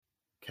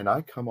Can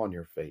I Come on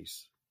Your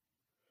Face?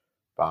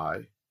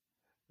 By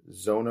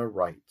Zona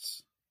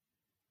Writes.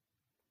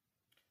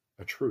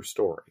 A true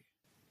story.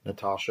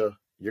 Natasha,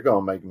 you're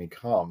going to make me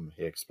come,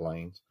 he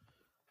explains.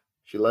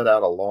 She let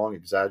out a long,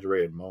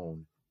 exaggerated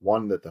moan,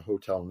 one that the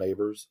hotel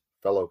neighbors,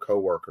 fellow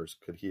co-workers,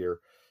 could hear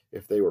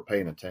if they were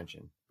paying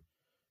attention.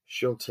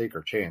 She'll take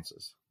her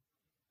chances.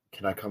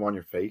 Can I come on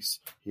your face?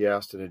 He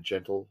asked in a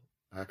gentle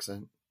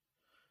accent.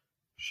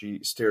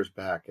 She stares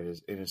back at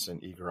his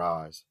innocent, eager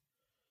eyes.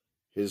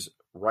 His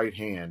right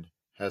hand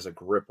has a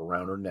grip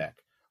around her neck,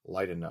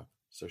 light enough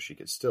so she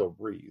could still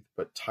breathe,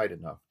 but tight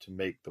enough to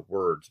make the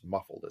words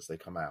muffled as they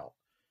come out.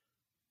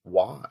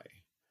 Why?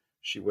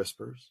 She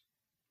whispers.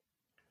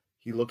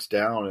 He looks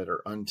down at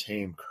her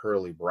untamed,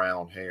 curly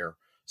brown hair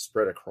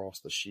spread across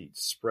the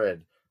sheets,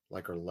 spread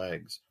like her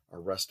legs are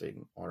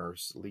resting on her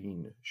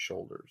lean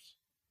shoulders.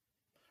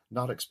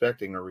 Not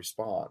expecting a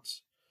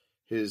response,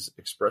 his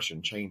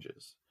expression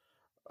changes.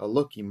 A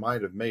look he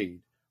might have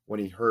made when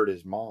he heard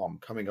his mom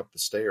coming up the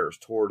stairs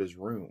toward his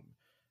room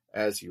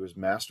as he was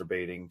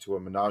masturbating to a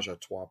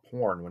menage-a-trois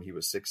porn when he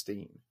was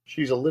 16.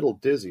 She's a little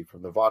dizzy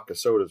from the vodka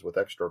sodas with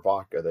extra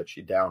vodka that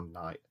she downed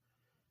tonight,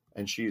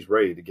 and she's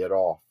ready to get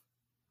off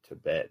to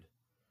bed.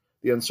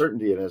 The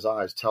uncertainty in his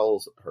eyes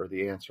tells her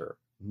the answer.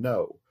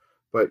 No,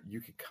 but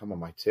you could come on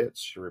my tits,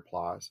 she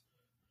replies.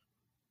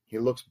 He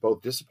looks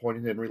both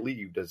disappointed and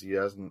relieved as he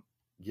hasn't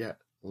yet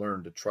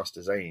learned to trust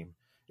his aim.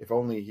 If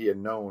only he had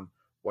known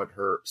what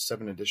her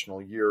 7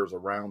 additional years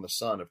around the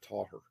sun have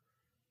taught her.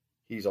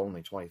 He's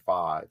only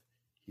 25.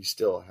 He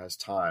still has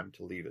time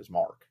to leave his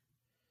mark.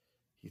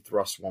 He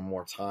thrusts one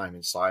more time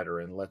inside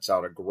her and lets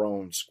out a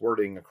groan,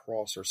 squirting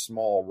across her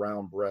small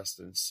round breast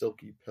and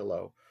silky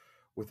pillow,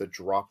 with a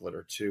droplet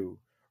or two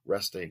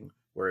resting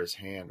where his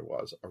hand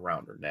was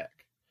around her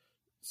neck.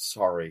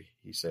 Sorry,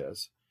 he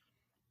says.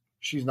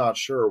 She's not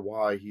sure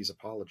why he's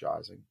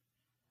apologizing.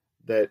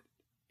 That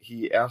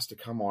he asked to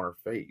come on her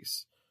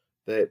face.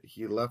 That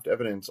he left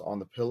evidence on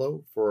the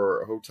pillow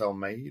for a hotel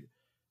maid.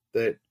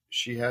 That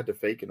she had to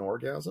fake an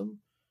orgasm.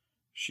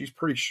 She's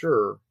pretty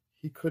sure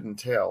he couldn't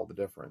tell the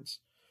difference.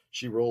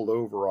 She rolled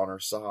over on her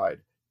side,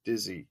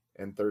 dizzy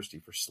and thirsty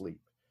for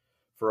sleep,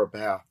 for a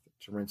bath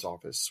to rinse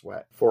off his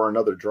sweat, for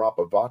another drop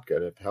of vodka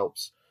that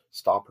helps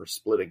stop her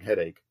splitting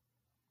headache,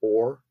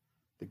 or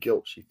the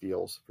guilt she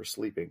feels for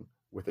sleeping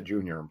with a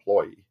junior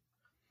employee.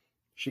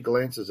 She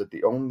glances at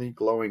the only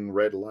glowing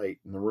red light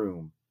in the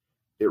room.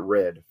 It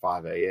read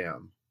 5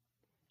 a.m.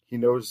 He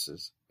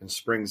notices and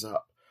springs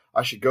up.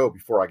 I should go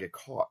before I get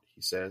caught,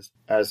 he says,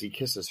 as he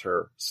kisses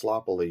her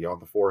sloppily on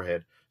the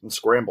forehead and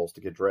scrambles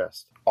to get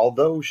dressed.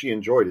 Although she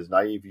enjoyed his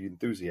naive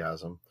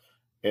enthusiasm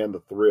and the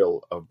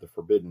thrill of the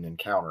forbidden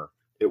encounter,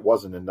 it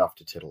wasn't enough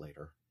to titillate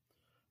her.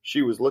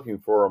 She was looking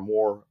for a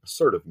more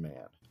assertive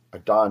man, a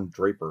Don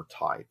Draper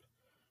type,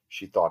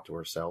 she thought to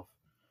herself.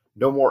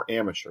 No more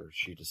amateurs,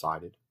 she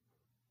decided.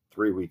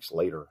 3 weeks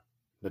later.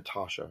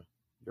 Natasha,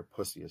 your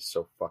pussy is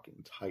so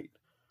fucking tight.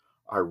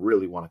 I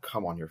really want to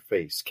come on your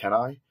face, can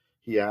I?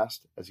 He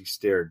asked as he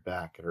stared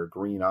back at her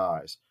green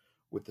eyes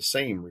with the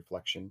same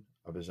reflection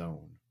of his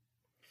own.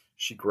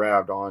 She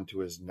grabbed onto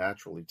his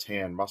naturally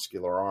tan,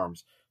 muscular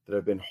arms that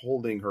had been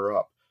holding her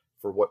up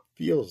for what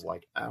feels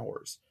like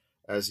hours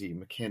as he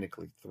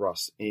mechanically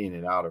thrusts in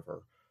and out of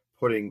her,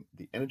 putting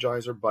the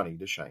Energizer Bunny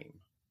to shame.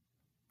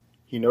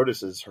 He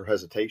notices her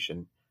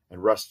hesitation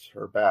and rests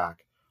her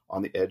back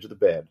on the edge of the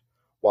bed.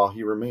 While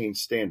he remains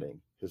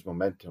standing, his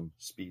momentum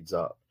speeds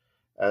up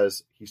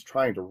as he's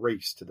trying to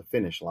race to the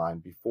finish line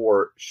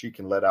before she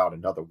can let out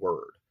another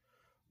word.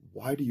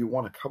 Why do you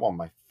want to come on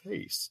my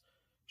face?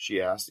 She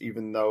asks,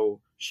 even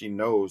though she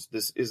knows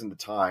this isn't the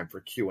time for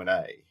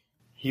Q&A.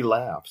 He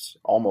laughs,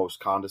 almost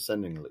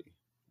condescendingly,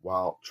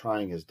 while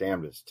trying his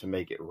damnedest to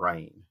make it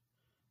rain.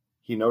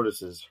 He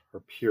notices her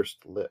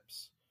pierced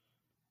lips,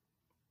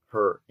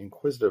 her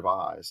inquisitive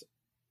eyes,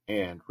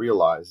 and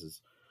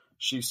realizes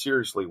she's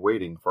seriously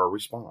waiting for a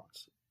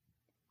response.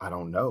 I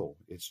don't know,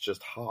 it's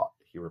just hot,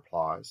 he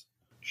replies.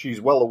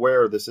 She's well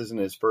aware this isn't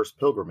his first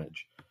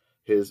pilgrimage.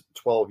 His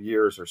 12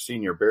 years her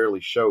senior barely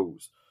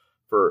shows,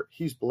 for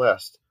he's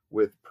blessed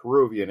with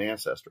Peruvian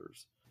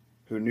ancestors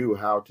who knew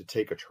how to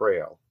take a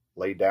trail,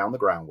 lay down the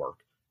groundwork,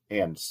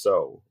 and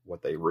sow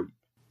what they reap.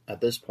 At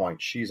this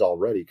point, she's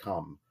already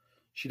come.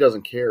 She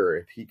doesn't care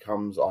if he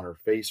comes on her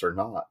face or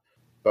not,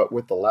 but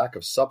with the lack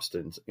of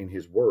substance in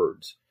his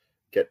words,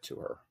 get to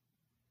her.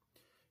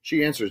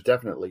 She answers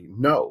definitely,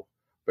 no,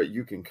 but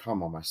you can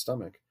come on my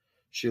stomach.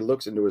 She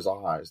looks into his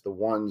eyes, the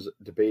ones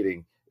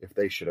debating if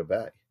they should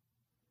obey.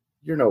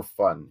 You're no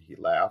fun, he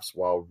laughs,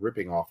 while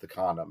ripping off the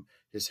condom,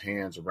 his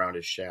hands around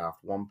his shaft,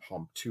 1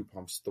 pump, 2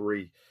 pumps,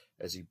 3,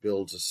 as he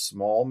builds a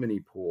small mini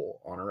pool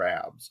on her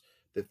abs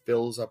that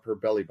fills up her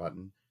belly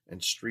button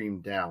and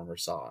streams down her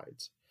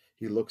sides.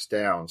 He looks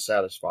down,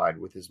 satisfied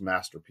with his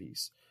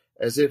masterpiece,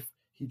 as if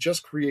he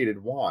just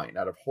created wine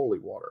out of holy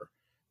water.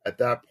 At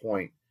that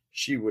point,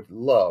 she would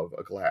love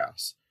a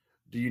glass.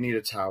 Do you need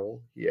a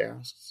towel? He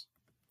asks.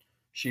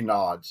 She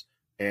nods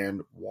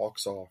and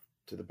walks off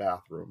to the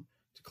bathroom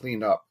to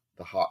clean up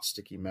the hot,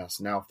 sticky mess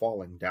now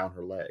falling down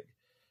her leg.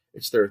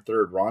 It's their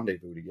third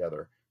rendezvous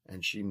together,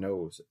 and she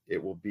knows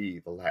it will be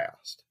the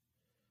last.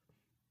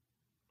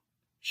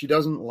 She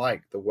doesn't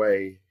like the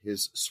way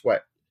his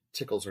sweat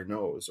tickles her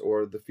nose,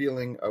 or the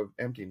feeling of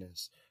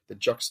emptiness that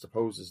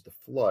juxtaposes the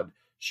flood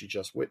she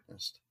just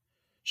witnessed.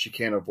 She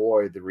can't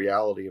avoid the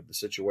reality of the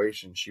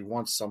situation. She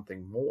wants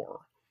something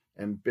more.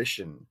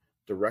 Ambition,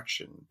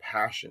 direction,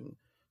 passion.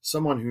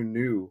 Someone who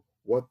knew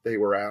what they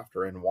were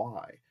after and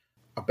why.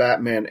 A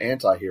Batman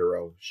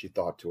anti-hero, she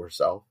thought to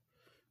herself.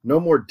 No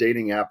more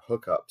dating app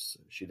hookups,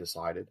 she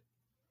decided.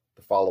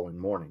 The following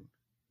morning,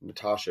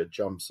 Natasha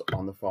jumps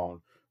on the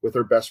phone with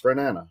her best friend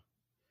Anna.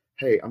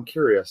 Hey, I'm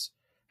curious.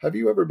 Have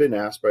you ever been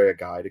asked by a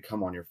guy to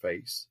come on your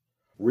face?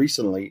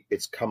 Recently,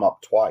 it's come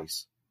up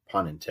twice,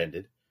 pun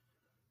intended.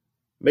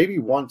 Maybe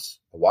once,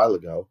 a while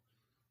ago.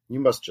 You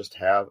must just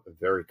have a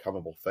very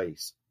comable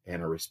face,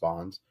 Anna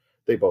responds.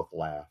 They both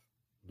laugh.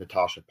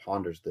 Natasha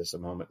ponders this a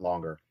moment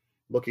longer,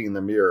 looking in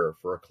the mirror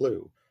for a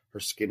clue. Her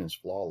skin is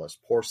flawless,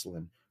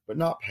 porcelain, but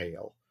not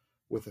pale,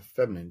 with a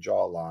feminine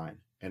jawline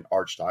and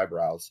arched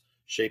eyebrows,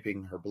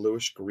 shaping her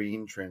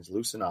bluish-green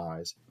translucent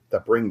eyes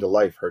that bring to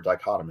life her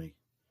dichotomy.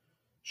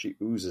 She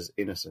oozes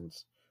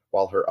innocence,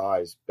 while her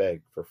eyes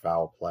beg for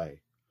foul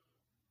play.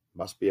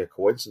 Must be a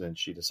coincidence,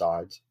 she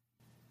decides.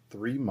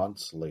 3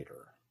 months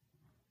later.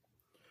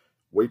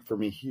 Wait for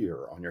me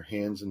here on your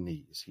hands and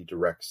knees, he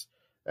directs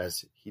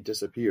as he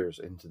disappears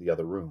into the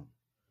other room.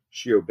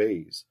 She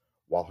obeys,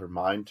 while her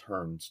mind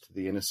turns to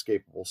the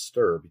inescapable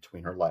stir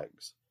between her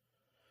legs.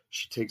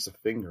 She takes a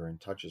finger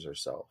and touches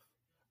herself,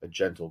 a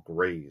gentle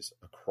graze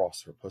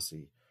across her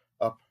pussy,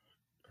 up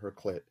her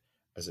clit,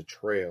 as a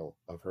trail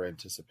of her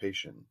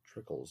anticipation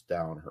trickles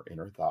down her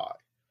inner thigh.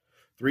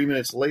 3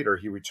 minutes later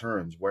he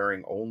returns,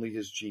 wearing only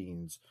his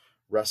jeans,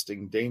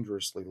 resting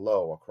dangerously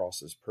low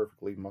across his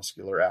perfectly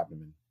muscular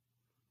abdomen.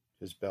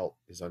 His belt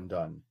is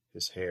undone,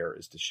 his hair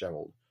is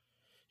disheveled.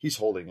 He's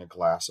holding a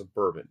glass of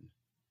bourbon.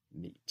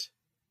 Neat.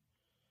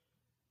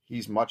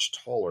 He's much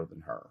taller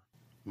than her,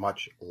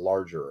 much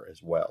larger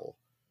as well.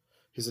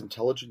 His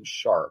intelligent,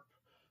 sharp,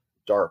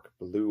 dark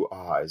blue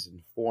eyes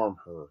inform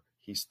her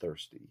he's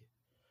thirsty.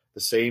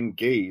 The same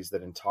gaze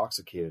that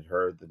intoxicated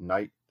her the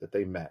night that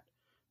they met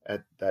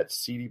at that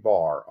seedy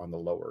bar on the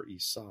Lower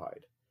East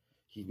Side.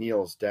 He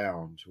kneels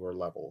down to her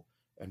level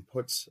and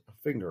puts a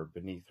finger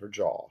beneath her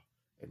jaw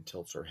and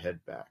tilts her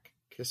head back,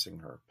 kissing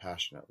her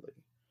passionately,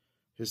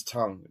 his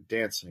tongue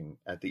dancing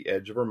at the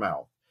edge of her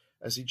mouth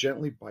as he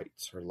gently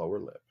bites her lower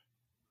lip.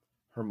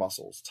 Her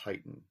muscles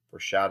tighten,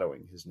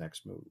 foreshadowing his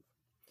next move.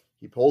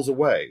 He pulls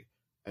away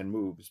and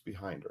moves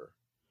behind her.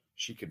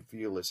 She can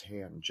feel his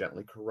hand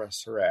gently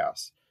caress her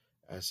ass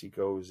as he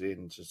goes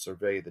in to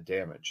survey the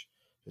damage.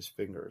 His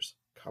fingers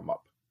come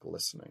up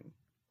glistening.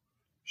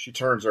 She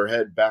turns her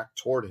head back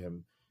toward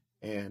him,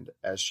 and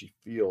as she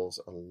feels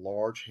a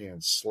large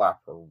hand slap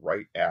her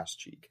right ass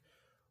cheek,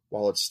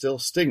 while it's still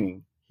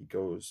stinging, he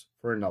goes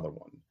for another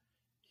one.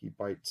 He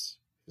bites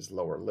his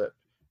lower lip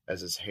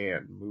as his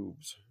hand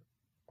moves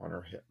on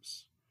her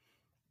hips.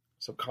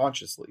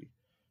 Subconsciously,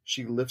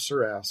 she lifts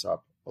her ass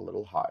up a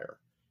little higher,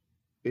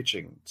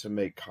 itching to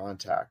make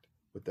contact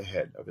with the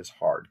head of his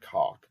hard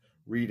cock.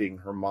 Reading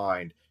her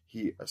mind,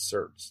 he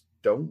asserts,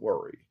 "Don't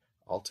worry,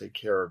 I'll take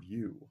care of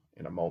you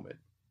in a moment."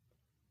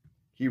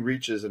 He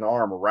reaches an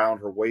arm around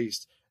her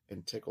waist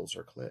and tickles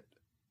her clit.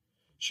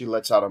 She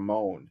lets out a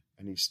moan,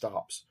 and he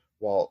stops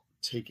while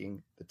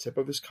taking the tip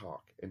of his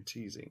cock and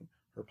teasing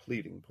her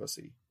pleading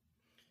pussy.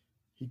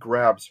 He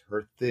grabs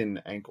her thin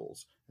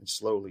ankles and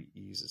slowly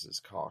eases his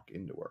cock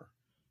into her.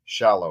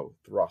 Shallow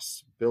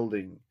thrusts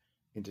building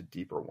into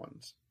deeper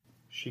ones.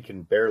 She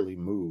can barely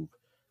move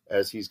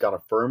as he's got a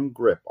firm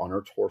grip on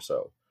her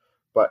torso,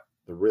 but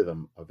the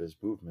rhythm of his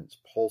movements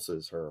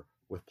pulses her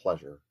with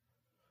pleasure.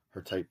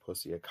 Her tight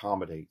pussy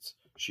accommodates.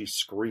 She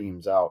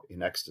screams out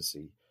in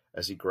ecstasy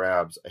as he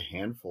grabs a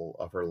handful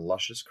of her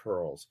luscious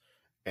curls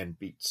and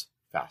beats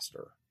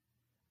faster.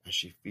 As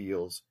she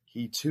feels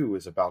he too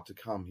is about to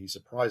come, he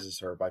surprises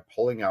her by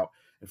pulling out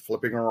and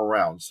flipping her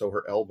around so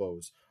her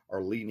elbows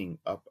are leaning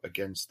up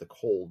against the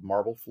cold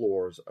marble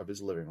floors of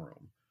his living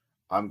room.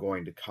 "I'm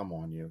going to come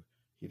on you,"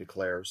 he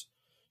declares.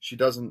 She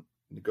doesn't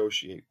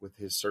negotiate with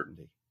his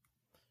certainty.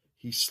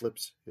 He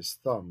slips his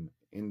thumb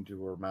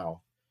into her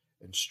mouth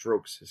and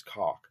strokes his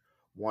cock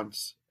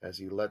once as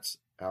he lets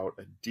out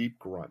a deep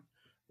grunt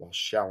while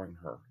showering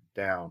her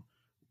down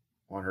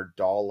on her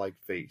doll-like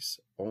face,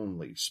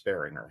 only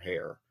sparing her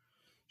hair.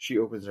 She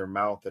opens her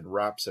mouth and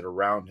wraps it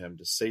around him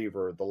to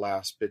savor the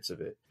last bits of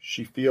it.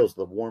 She feels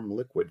the warm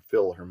liquid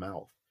fill her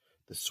mouth,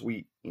 the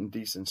sweet,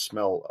 indecent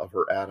smell of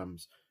her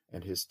atoms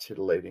and his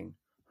titillating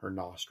her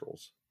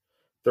nostrils.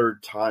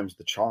 Third time's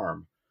the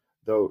charm,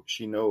 though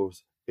she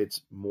knows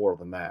it's more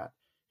than that.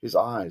 His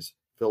eyes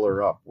fill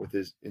her up with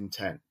his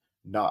intent,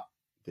 not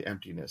the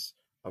emptiness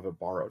of a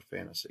borrowed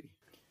fantasy.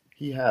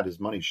 He had his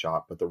money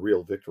shot, but the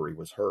real victory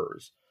was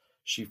hers.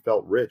 She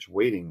felt rich,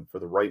 waiting for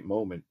the right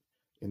moment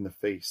in the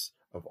face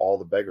of all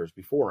the beggars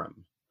before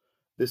him.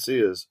 This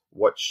is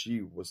what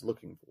she was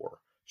looking for,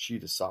 she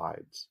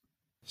decides.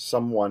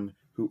 Someone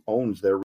who owns their